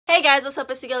Hey guys, what's up?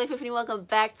 It's your girl Epiphany. Welcome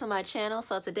back to my channel.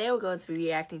 So today we're going to be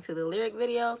reacting to the lyric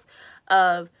videos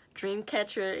of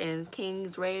Dreamcatcher and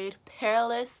King's Raid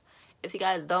Perilous. If you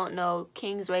guys don't know,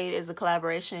 King's Raid is a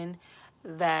collaboration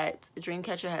that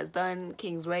Dreamcatcher has done.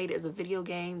 King's Raid is a video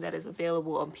game that is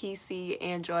available on PC,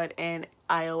 Android, and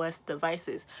iOS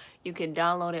devices. You can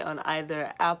download it on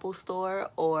either Apple Store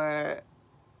or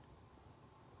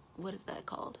what is that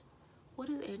called? What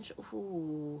is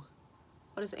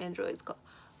Android's called?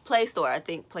 Play Store. I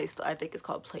think it's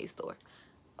called Play Store.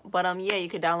 But yeah, you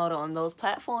could download it on those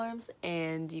platforms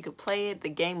and you could play it. The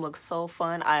game looks so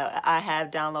fun. I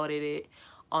have downloaded it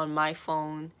on my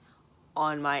phone,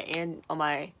 on my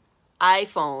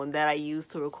iPhone that I use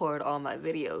to record all my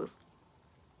videos.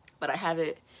 But I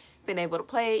haven't been able to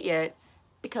play it yet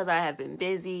because I have been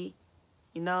busy,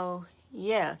 you know.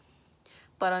 Yeah.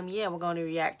 But yeah, we're going to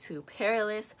react to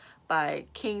Perilous by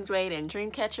King's Raid and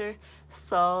Dreamcatcher.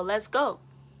 So let's go.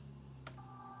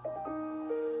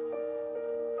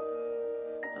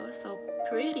 Oh, it's so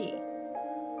pretty.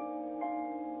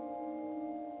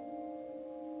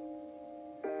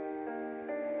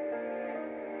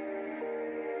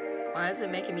 Why is it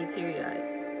making me teary-eyed?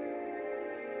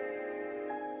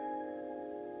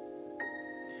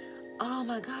 Oh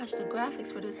my gosh, the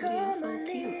graphics for this video is so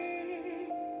cute.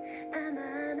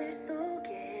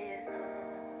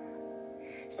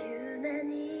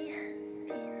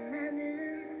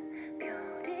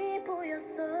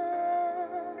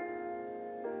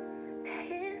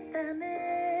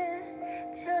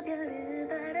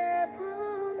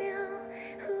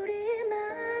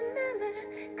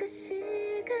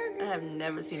 I have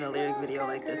never seen a lyric video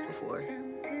like this before.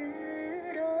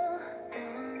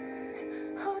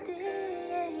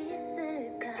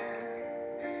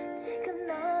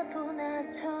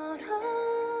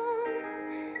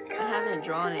 I haven't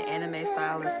drawn an anime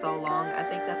style in so long. I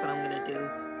think that's what I'm gonna do.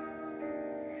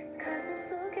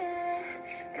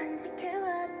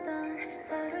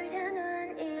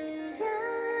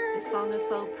 This song is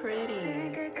so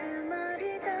pretty.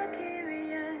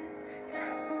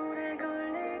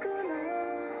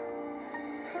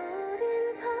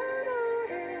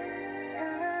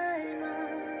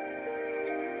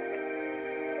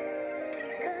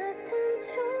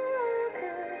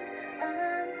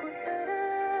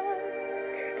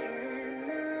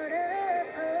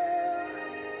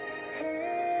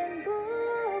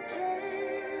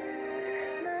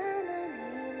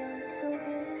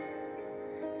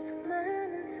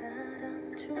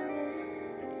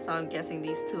 So I'm guessing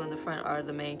these two in the front are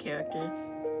the main characters.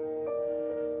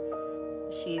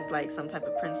 She's like some type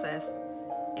of princess,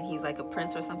 and he's like a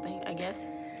prince or something, I guess.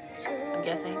 I'm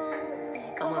guessing.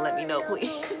 Someone let me know,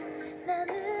 please.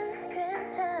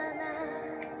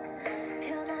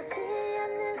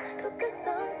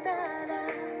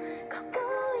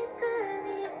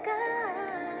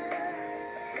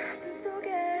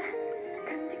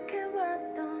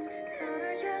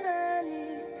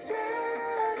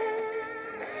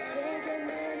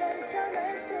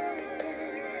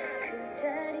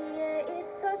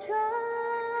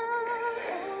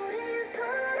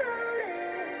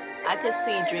 I could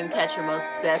see Dreamcatcher most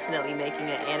definitely making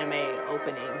an anime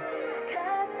opening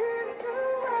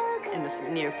in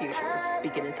the near future,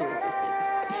 speaking into existence.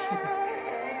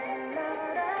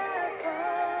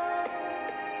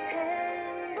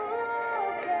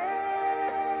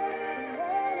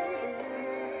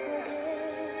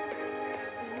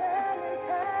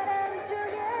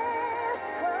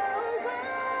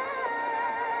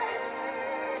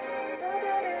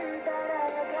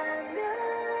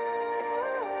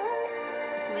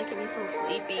 Making me so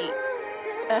sleepy.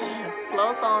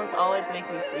 Slow songs always make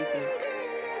me sleepy.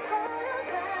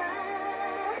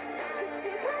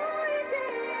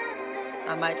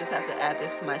 I might just have to add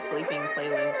this to my sleeping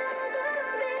playlist.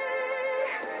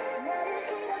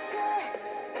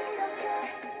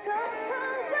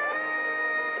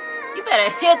 You better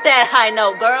hit that high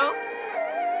note, girl.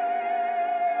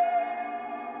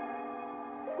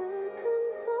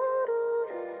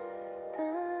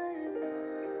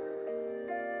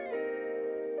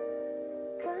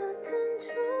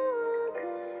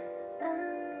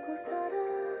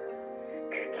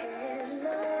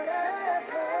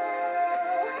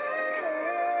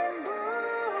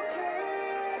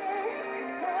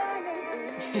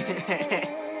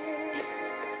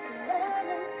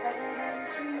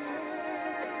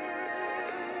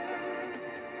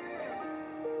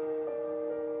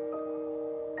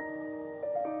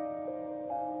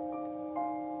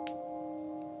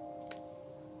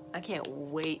 I can't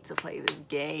wait to play this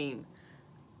game.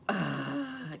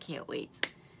 I can't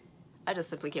wait. I just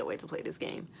simply can't wait to play this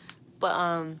game. But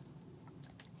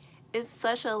It's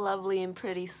such a lovely and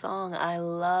pretty song. I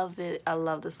love it. I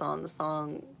love the song. The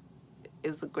song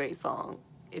is a great song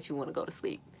if you want to go to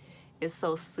sleep. It's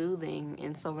so soothing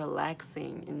and so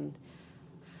relaxing, and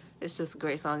it's just a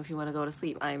great song if you want to go to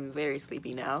sleep. I'm very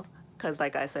sleepy now because,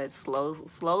 like I said,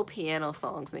 slow piano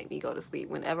songs make me go to sleep.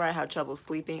 Whenever I have trouble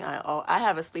sleeping, I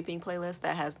have a sleeping playlist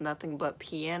that has nothing but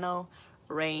piano,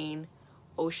 rain,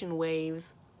 ocean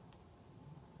waves,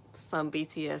 some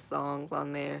BTS songs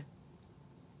on there.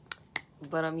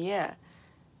 But yeah,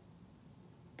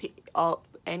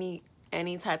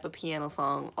 any type of piano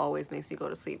song always makes you go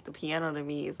to sleep. The piano to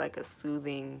me is like a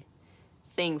soothing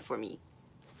thing for me.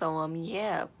 So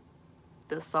yeah,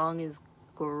 the song is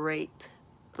great.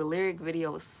 The lyric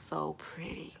video is so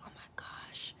pretty. Oh my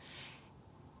gosh.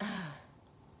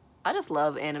 I just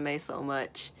love anime so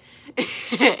much.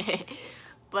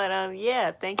 But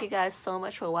yeah, thank you guys so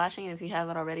much for watching. And if you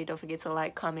haven't already, don't forget to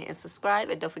like, comment, and subscribe.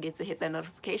 And don't forget to hit that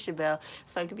notification bell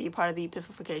so you can be a part of the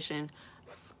Epiphification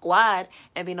squad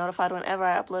and be notified whenever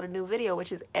I upload a new video,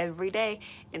 which is every day.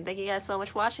 And thank you guys so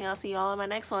much for watching. I'll see you all in my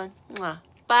next one. Mwah.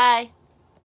 Bye.